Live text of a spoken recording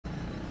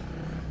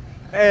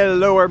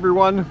Hello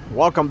everyone,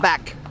 welcome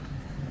back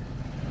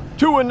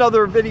to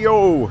another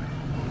video.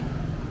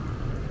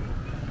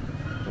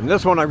 In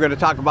this one I'm going to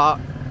talk about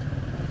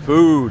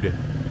food,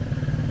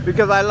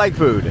 because I like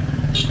food.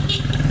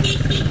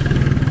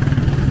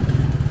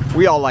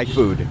 We all like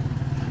food.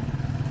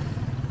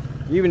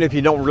 Even if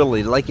you don't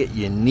really like it,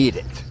 you need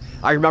it.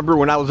 I remember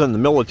when I was in the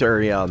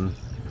military, the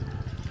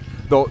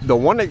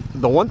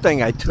one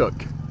thing I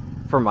took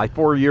from my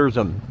 4 years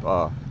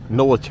of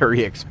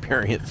military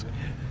experience,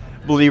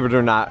 believe it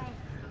or not,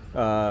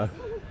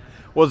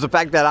 was the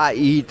fact that I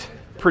eat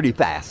pretty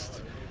fast.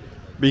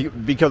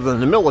 Because in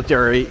the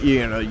military,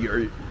 you know,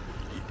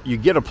 you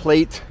get a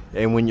plate,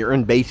 and when you're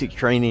in basic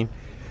training,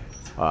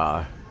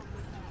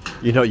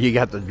 you know, you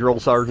got the drill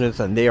sergeants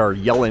and they are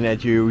yelling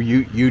at you.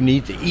 You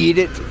need to eat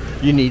it.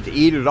 You need to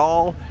eat it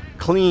all.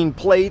 Clean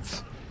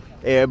plates,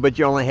 but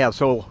you only have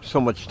so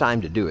much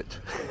time to do it.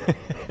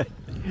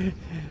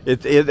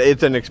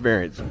 It's an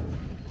experience.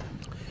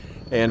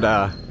 And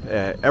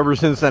ever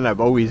since then,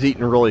 I've always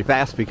eaten really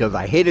fast because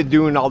I hated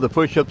doing all the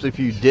push-ups if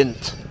you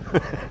didn't.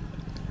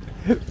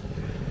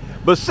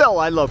 But still,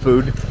 I love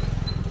food.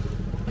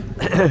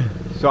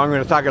 So I'm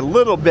going to talk a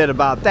little bit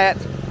about that.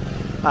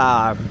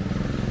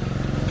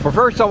 But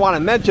first, I want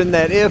to mention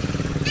that if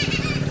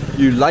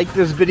you like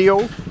this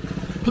video,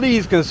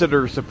 please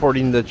consider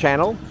supporting the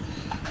channel.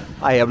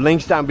 I have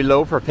links down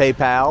below for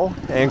PayPal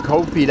and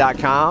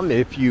Ko-fi.com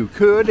if you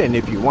could and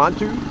if you want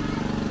to.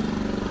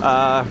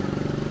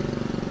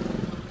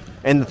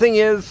 And the thing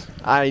is,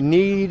 I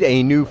need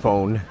a new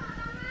phone.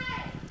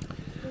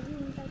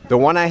 The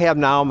one I have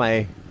now,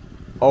 my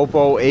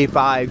Oppo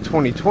A5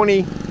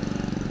 2020,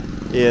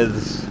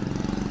 is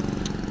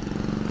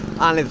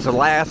on its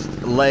last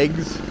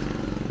legs.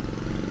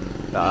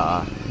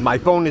 My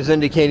phone is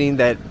indicating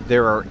that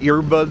there are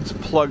earbuds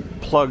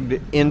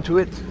plugged into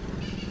it,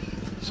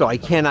 so I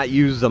cannot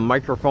use the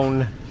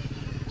microphone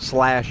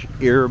slash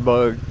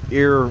earbud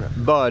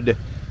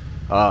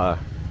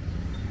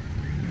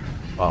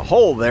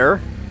hole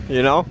there,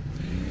 you know,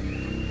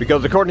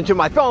 because according to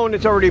my phone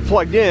it's already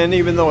plugged in,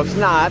 even though it's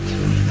not.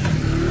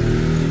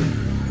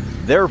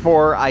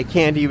 Therefore I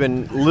can't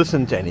even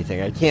listen to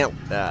anything. I can't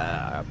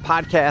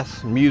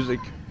podcasts, music,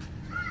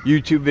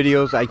 YouTube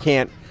videos. I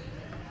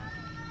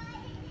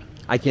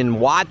can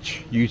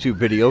watch YouTube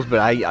videos,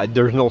 but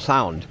there's no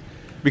sound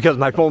because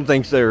my phone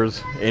thinks there's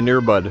an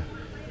earbud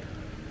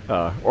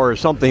or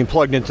something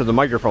plugged into the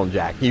microphone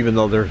jack, even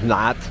though there's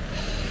not.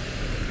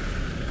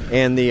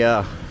 And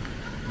the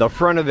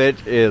front of it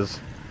is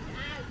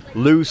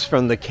loose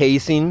from the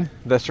casing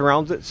that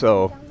surrounds it,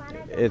 so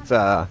it's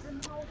I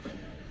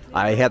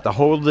have to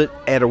hold it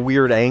at a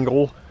weird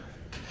angle,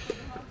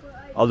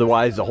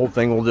 otherwise the whole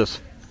thing will just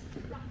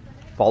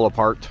fall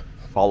apart,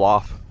 fall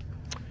off,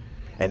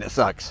 and it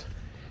sucks.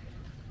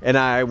 And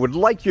I would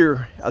like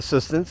your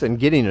assistance in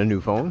getting a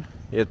new phone.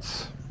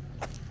 It's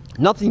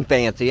nothing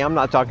fancy. I'm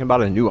not talking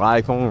about a new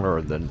iPhone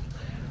or the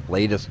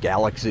latest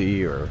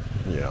Galaxy or,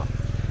 you know,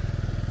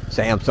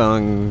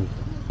 Samsung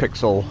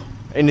Pixel,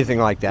 anything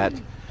like that.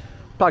 I'm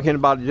talking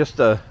about just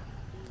a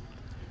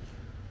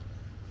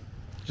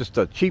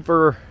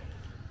cheaper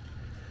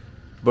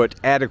but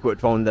adequate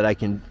phone that I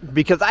can,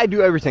 because I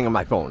do everything on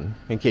my phone,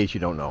 in case you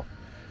don't know.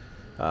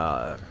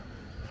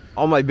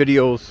 All my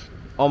videos,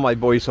 all my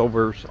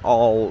voiceovers,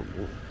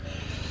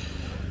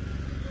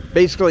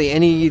 basically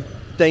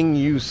anything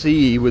you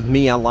see with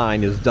me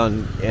online is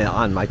done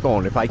on my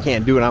phone. If I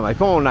can't do it on my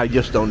phone, I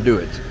just don't do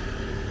it.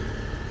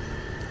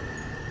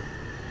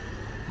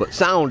 But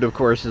sound, of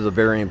course, is a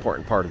very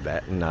important part of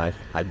that, and I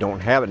don't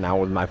have it now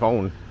with my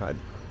phone.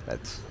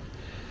 It's,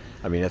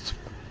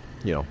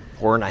 you know,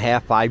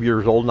 4.5, 5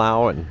 years old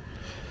now, and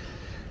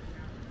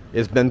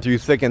it's been through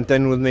thick and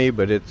thin with me,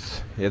 but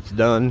it's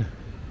done,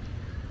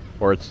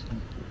 or it's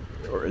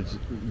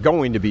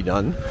going to be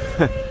done.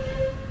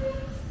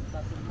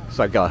 It's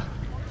like a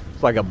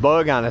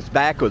bug on its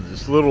back with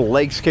its little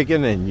legs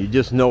kicking, and you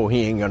just know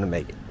he ain't gonna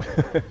make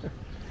it.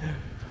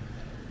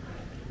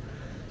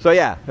 So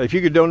yeah, if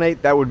you could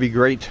donate, that would be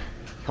great.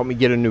 Help me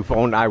get a new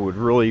phone. I would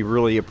really,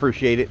 really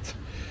appreciate it.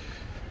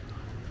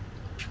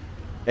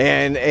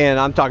 And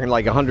I'm talking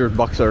like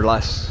 $100 or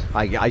less.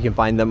 I can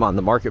find them on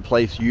the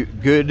marketplace.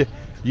 Good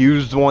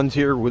used ones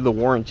here with the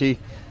warranty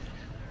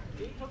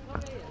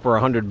for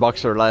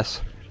 $100 or less.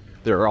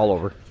 They're all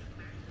over.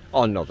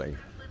 Oh, nothing.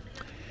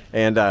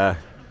 And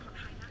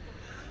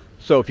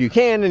so if you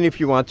can and if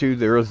you want to,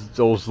 there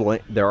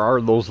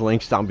are those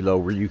links down below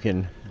where you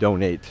can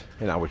donate,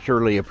 and I would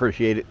surely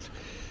appreciate it.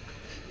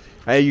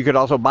 You could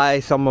also buy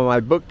some of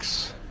my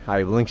books. I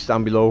have links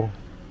down below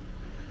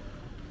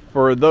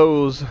for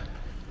those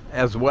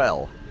as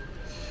well.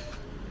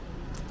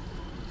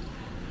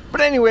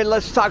 But anyway,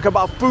 let's talk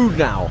about food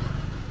now.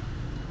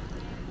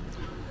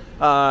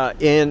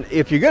 And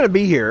if you're going to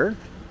be here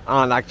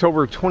on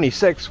October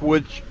 26th,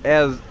 which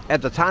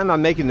at the time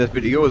I'm making this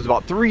video is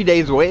about 3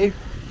 days away,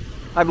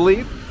 I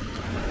believe.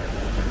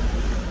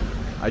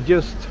 I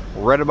just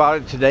read about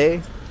it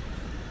today.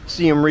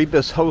 Siem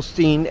is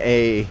hosting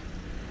a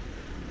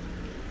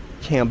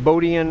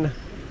Cambodian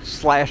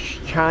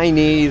 /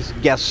 Chinese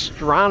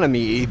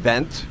gastronomy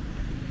event.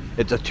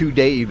 It's a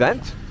 2-day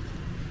event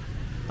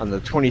on the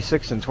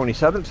 26th and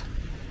 27th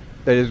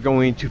that is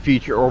going to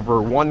feature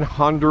over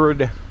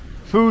 100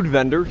 food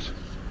vendors,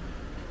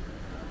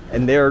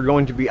 and they're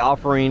going to be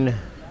offering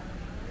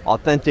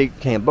authentic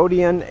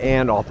Cambodian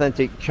and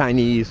authentic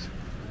Chinese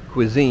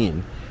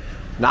cuisine.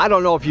 Now, I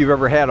don't know if you've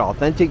ever had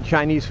authentic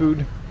Chinese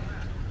food,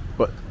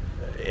 but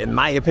in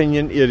my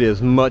opinion, it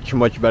is much,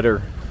 much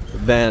better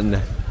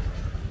than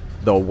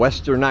the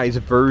westernized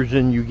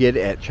version you get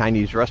at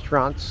Chinese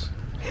restaurants.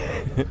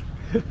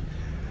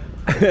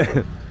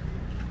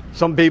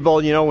 Some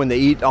people, you know, when they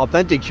eat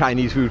authentic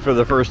Chinese food for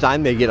the first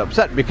time, they get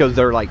upset because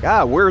they're like,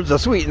 where's the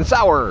sweet and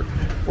sour?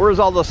 Where's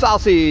all the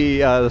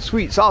saucy,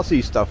 sweet,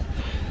 saucy stuff?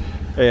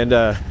 And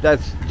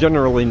that's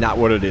generally not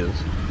what it is.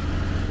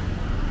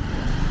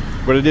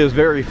 But it is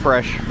very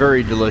fresh,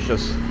 very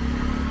delicious.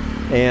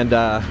 And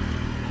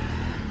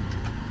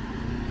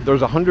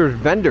there's 100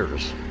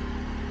 vendors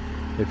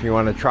if you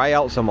want to try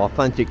out some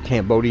authentic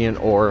Cambodian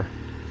or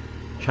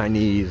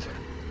Chinese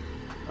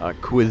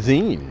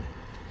cuisine.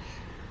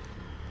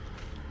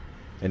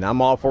 And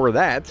I'm all for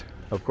that,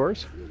 of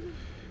course.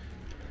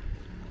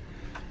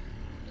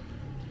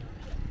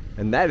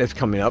 And that is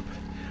coming up.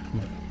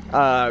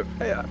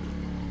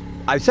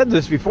 I've said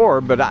this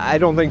before, but I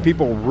don't think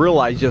people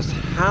realize just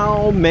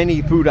how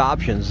many food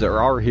options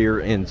there are here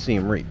in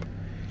Siem Reap.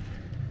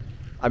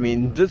 I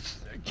mean,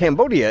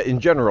 Cambodia in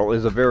general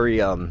is a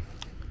very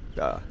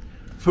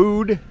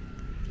food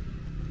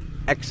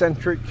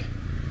eccentric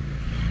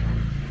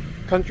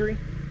country.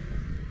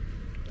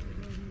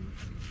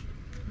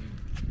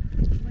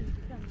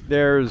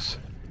 There's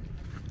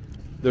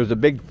a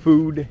big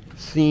food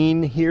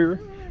scene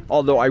here,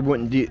 although I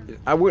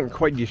wouldn't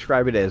quite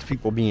describe it as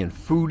people being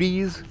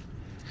foodies.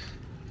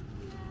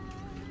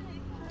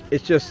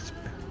 It's just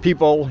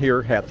people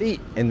here have to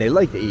eat, and they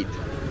like to eat.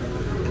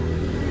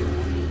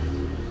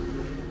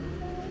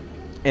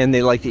 And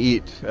they like to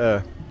eat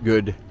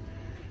good,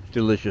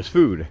 delicious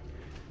food.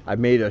 I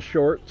made a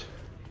short,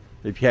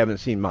 if you haven't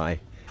seen my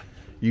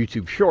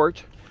YouTube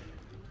short,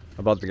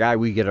 about the guy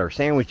we get our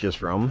sandwiches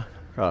from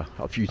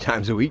a few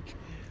times a week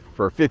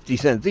for 50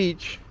 cents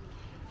each.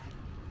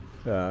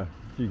 You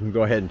can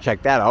go ahead and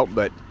check that out,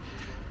 but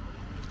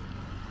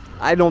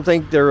I don't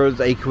think there is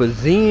a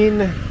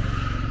cuisine,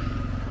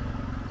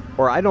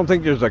 or I don't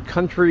think there's a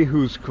country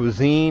whose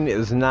cuisine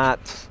is not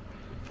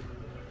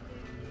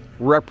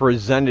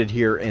represented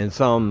here in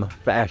some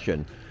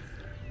fashion.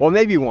 Well,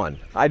 maybe one.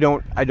 I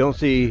don't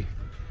see,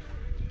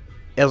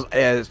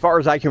 as far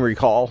as I can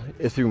recall,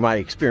 through my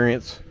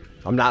experience.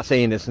 I'm not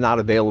saying it's not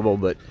available,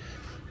 but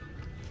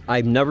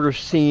I've never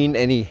seen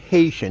any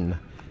Haitian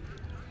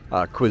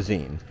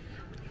cuisine.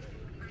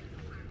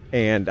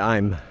 And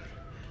I'm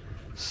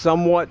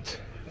somewhat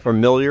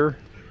familiar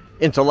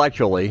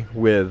intellectually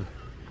with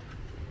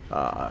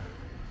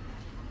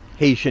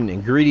Haitian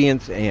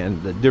ingredients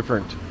and the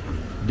different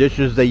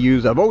dishes they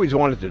use. I've always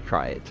wanted to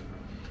try it.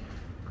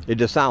 It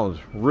just sounds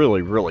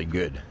really, really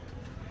good.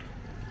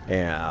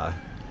 But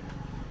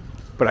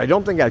I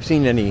don't think I've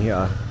seen any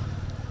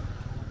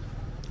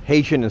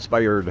Haitian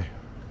inspired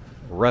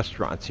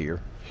restaurants here.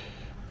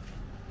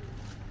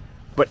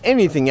 But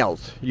anything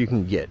else you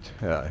can get.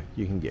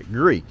 You can get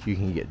Greek, you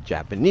can get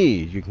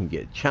Japanese, you can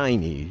get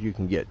Chinese, you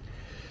can get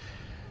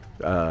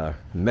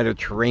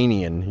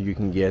Mediterranean, you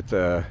can get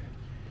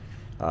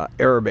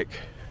Arabic,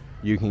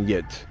 you can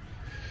get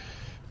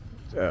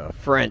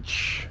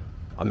French,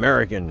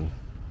 American,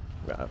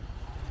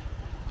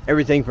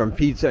 everything from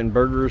pizza and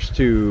burgers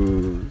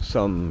to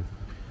some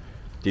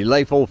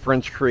delightful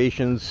French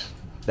creations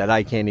that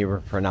I can't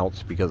even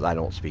pronounce because I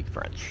don't speak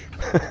French.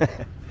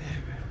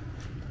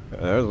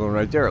 There's one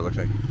right there, it looks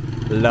like.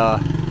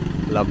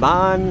 La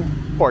Bonne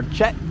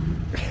Porchette.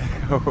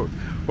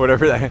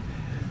 Whatever that.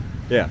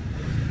 Yeah.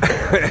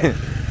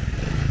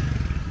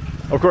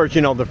 Of course,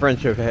 you know, the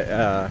French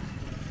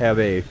have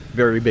a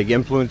very big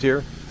influence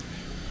here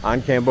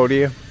on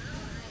Cambodia.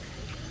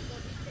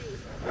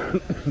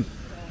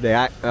 They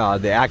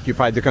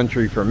occupied the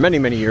country for many,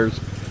 many years.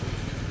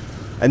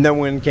 And then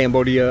when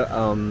Cambodia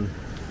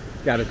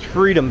got its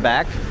freedom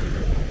back,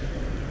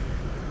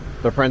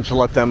 the French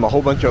left them a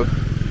whole bunch of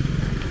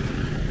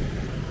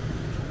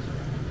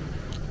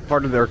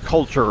part of their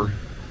culture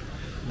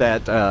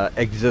that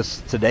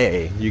exists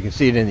today. You can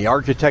see it in the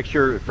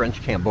architecture,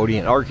 French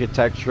Cambodian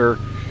architecture.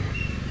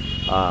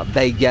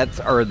 Baguettes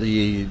are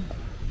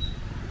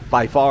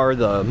by far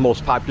the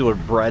most popular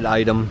bread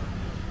item,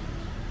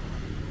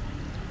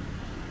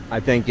 I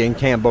think, in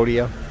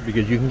Cambodia,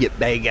 because you can get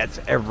baguettes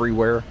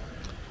everywhere.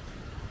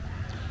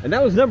 And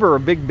I was never a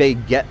big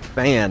baguette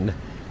fan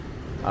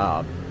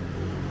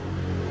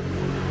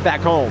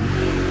back home.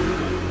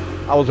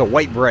 I was a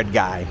white bread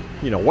guy,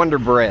 you know, Wonder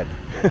Bread.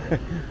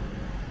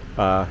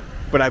 But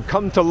I've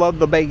come to love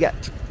the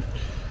baguette.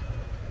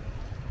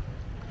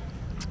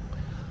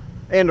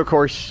 And of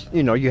course,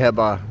 you know, you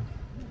have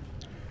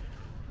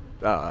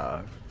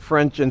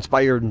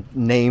French-inspired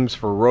names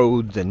for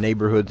roads and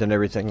neighborhoods and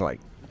everything, like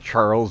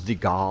Charles de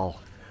Gaulle,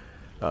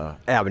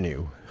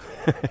 Avenue.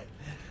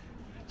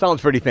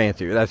 Sounds pretty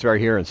fancy. That's right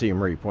here in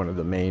Siem Reap, one of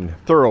the main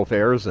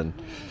thoroughfares, and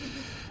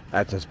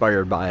that's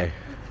inspired by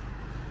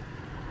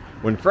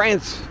when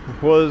France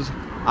was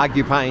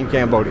occupying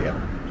Cambodia.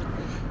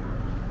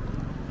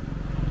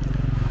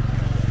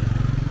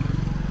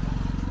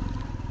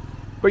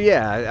 But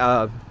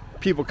yeah,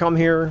 people come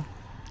here,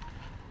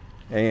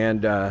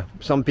 and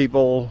some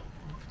people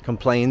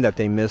complain that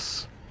they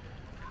miss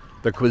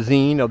the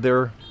cuisine of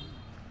their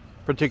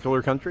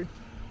particular country,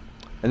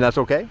 and that's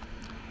okay.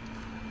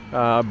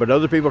 But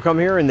other people come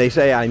here and they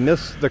say, I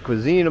miss the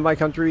cuisine of my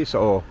country,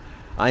 so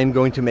I'm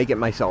going to make it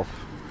myself.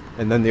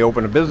 And then they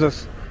open a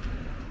business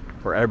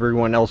for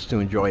everyone else to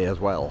enjoy as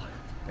well.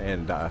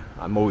 And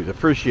I'm always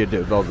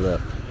appreciative of the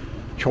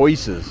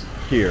choices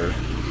here.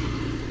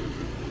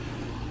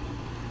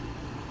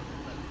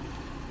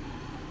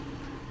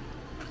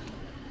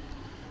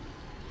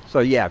 So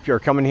yeah, if you're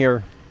coming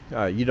here,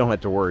 you don't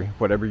have to worry.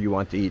 Whatever you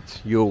want to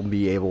eat, you'll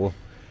be able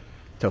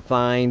to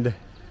find.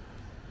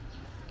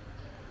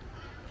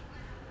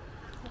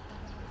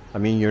 I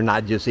mean, you're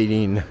not just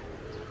eating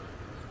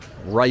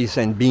rice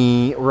and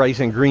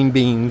green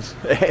beans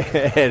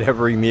at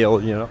every meal,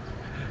 you know.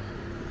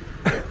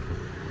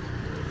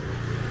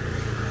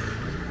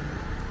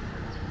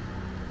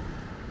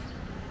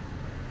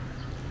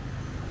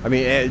 I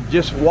mean,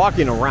 just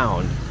walking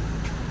around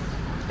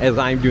as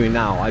I'm doing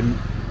now,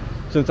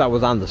 since I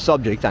was on the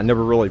subject, I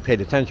never really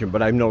paid attention,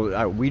 but I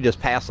know we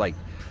just passed like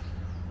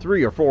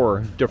 3 or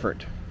 4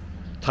 different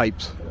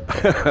types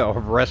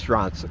of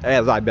restaurants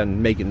as I've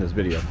been making this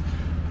video.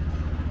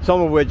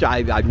 Some of which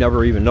I've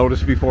never even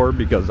noticed before,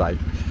 because I'm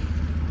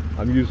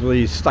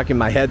usually stuck in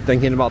my head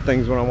thinking about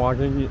things when I'm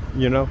walking,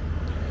 you know.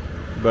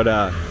 But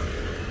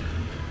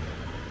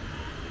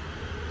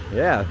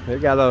yeah, they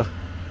got a,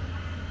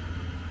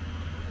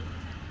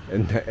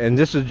 and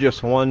this is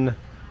just one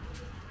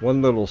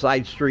little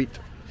side street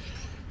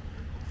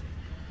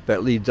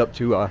that leads up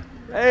to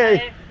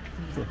hey.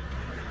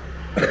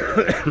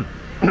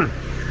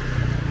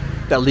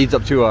 That leads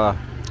up to a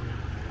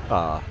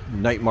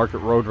night market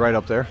road right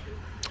up there,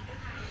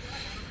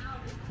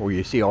 where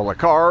you see all the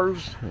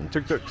cars and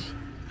tuk-tuks.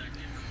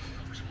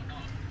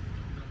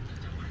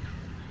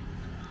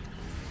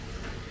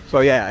 So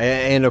yeah,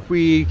 and if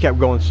we kept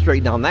going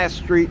straight down that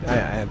street,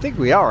 I think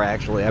we are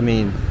actually. I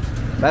mean,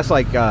 that's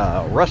like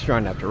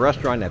restaurant after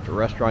restaurant after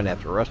restaurant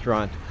after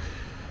restaurant.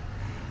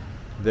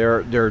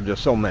 There are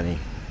just so many.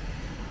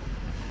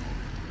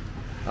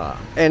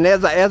 And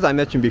as I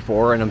mentioned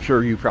before, and I'm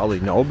sure you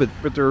probably know, but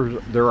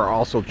there are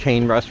also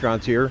chain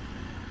restaurants here.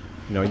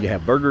 You know, you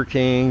have Burger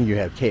King, you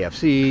have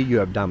KFC, you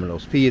have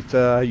Domino's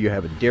Pizza, you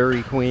have a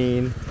Dairy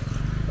Queen,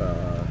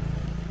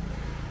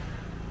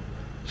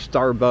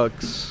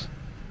 Starbucks,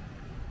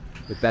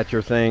 if that's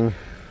your thing.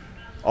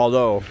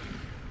 Although,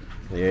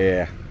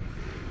 yeah,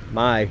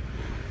 my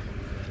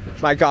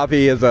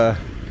coffee is a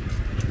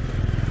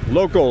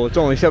local. It's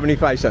only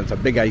 75 cents, a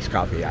big iced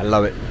coffee. I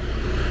love it.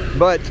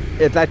 But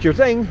if that's your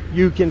thing,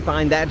 you can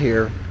find that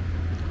here.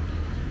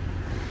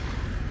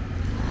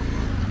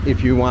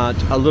 If you want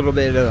a little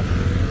bit of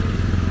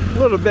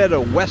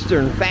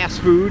Western fast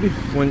food,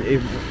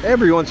 if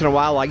every once in a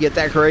while I get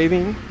that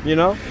craving, you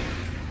know,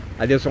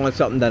 I just want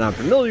something that I'm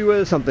familiar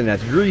with, something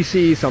that's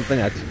greasy, something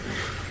that's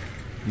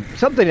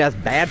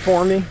bad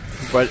for me,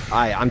 but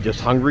I'm just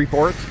hungry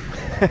for it.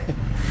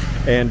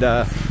 And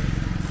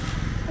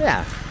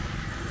yeah,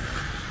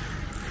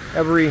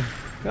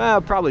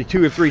 probably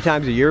 2 or 3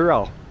 times a year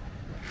I'll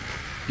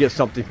get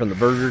something from the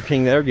Burger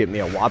King there, get me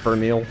a Whopper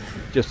meal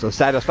just to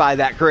satisfy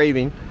that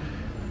craving.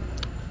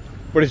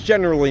 But it's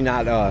generally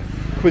not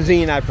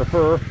cuisine I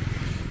prefer,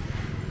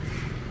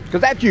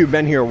 because after you've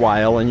been here a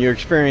while and you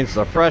experience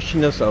the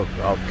freshness of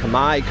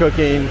Khmer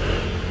cooking,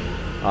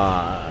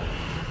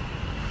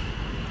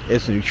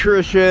 it's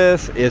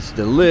nutritious, it's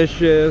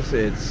delicious,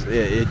 it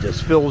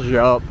just fills you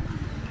up.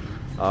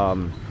 I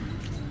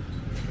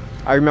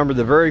remember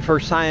the very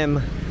first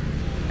time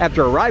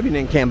after arriving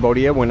in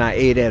Cambodia when I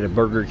ate at a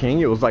Burger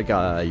King. It was like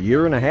a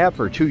 1.5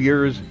 or 2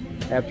 years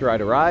after I'd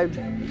arrived.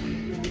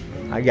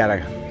 I got a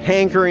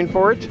hankering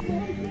for it,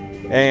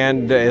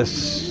 and as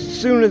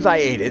soon as I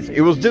ate it,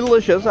 it was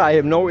delicious. I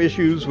have no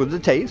issues with the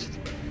taste,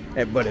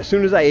 but as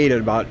soon as I ate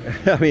it,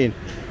 I mean,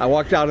 I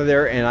walked out of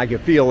there and I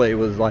could feel it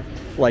was like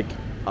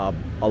a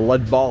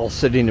lead ball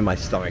sitting in my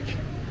stomach,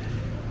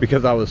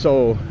 because I was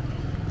so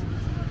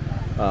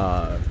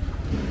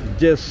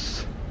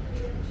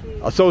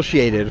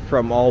disassociated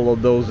from all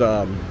of those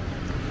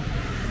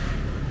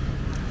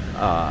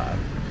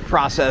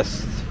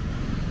processed,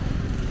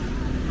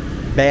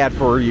 bad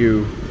for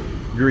you,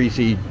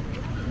 greasy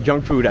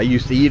junk food I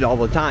used to eat all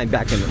the time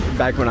back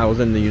when I was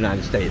in the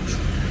United States.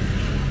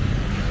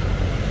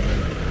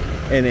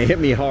 And it hit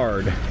me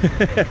hard.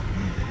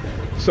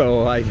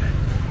 So I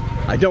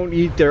don't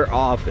eat there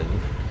often,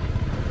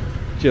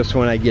 just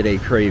when I get a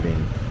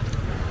craving.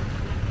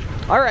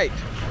 All right.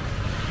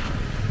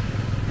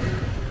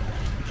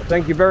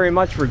 Thank you very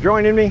much for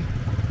joining me.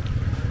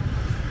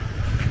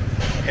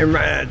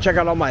 And check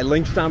out all my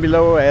links down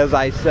below. As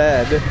I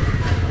said,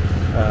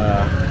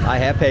 I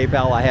have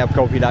PayPal, I have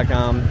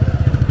Ko-fi.com,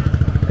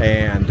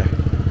 and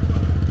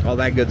all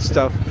that good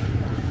stuff.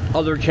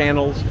 Other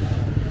channels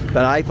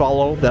that I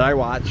follow, that I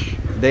watch,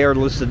 they are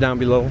listed down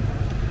below.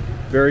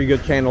 Very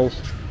good channels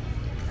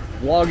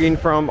vlogging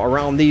from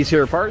around these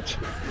here parts,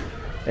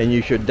 and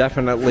you should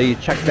definitely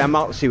check them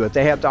out, see what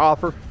they have to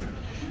offer.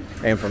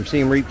 And from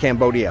Siem Reap,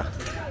 Cambodia,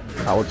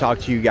 I will talk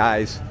to you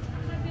guys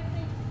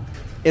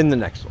in the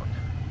next one.